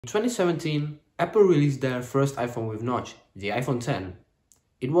In 2017, Apple released their first iPhone with notch, the iPhone X.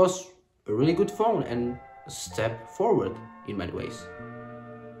 It was a really good phone and a step forward in many ways.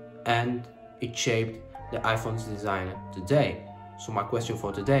 And it shaped the iPhone's design today. So my question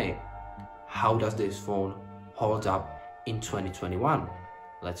for today, how does this phone hold up in 2021?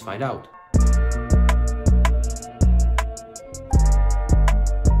 Let's find out.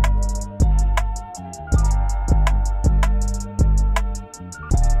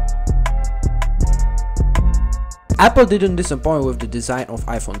 Apple didn't disappoint with the design of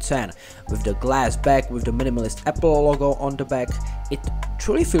iPhone X. With the glass back with the minimalist Apple logo on the back, it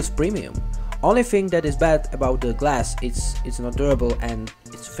truly feels premium. Only thing that is bad about the glass is it's not durable and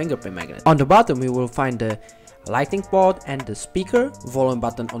it's a fingerprint magnet. On the bottom you will find the lightning port and the speaker, volume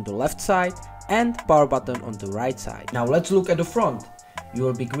button on the left side and power button on the right side. Now let's look at the front. You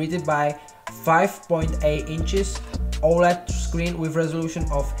will be greeted by 5.8 inches OLED screen with resolution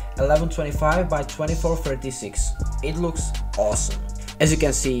of 1125 by 2436. It looks awesome. As you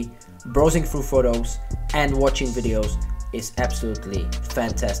can see, browsing through photos and watching videos is absolutely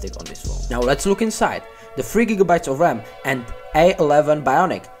fantastic on this phone. Now let's look inside. The 3GB of RAM and A11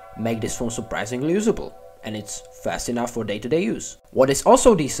 Bionic make this phone surprisingly usable, and it's fast enough for day-to-day use. What is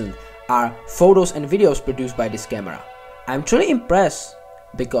also decent are photos and videos produced by this camera. I'm truly impressed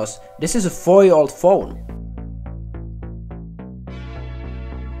because this is a 4-year-old phone.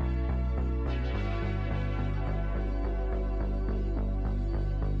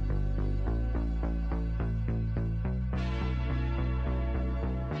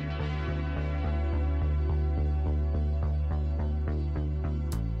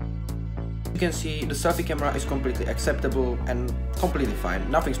 You can see the selfie camera is completely acceptable and completely fine.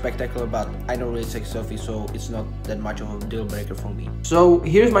 Nothing spectacular, but I don't really take selfies, so it's not that much of a deal breaker for me. So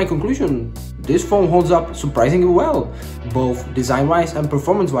here's my conclusion. This phone holds up surprisingly well, both design-wise and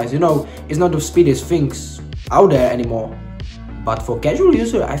performance-wise. You know, it's not the speediest things out there anymore, but for casual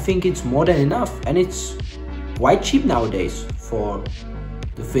user, I think it's more than enough, and it's quite cheap nowadays for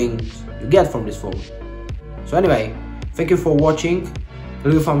the things you get from this phone. So anyway, thank you for watching.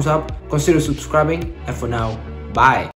 Leave a thumbs up, consider subscribing, and for now, bye!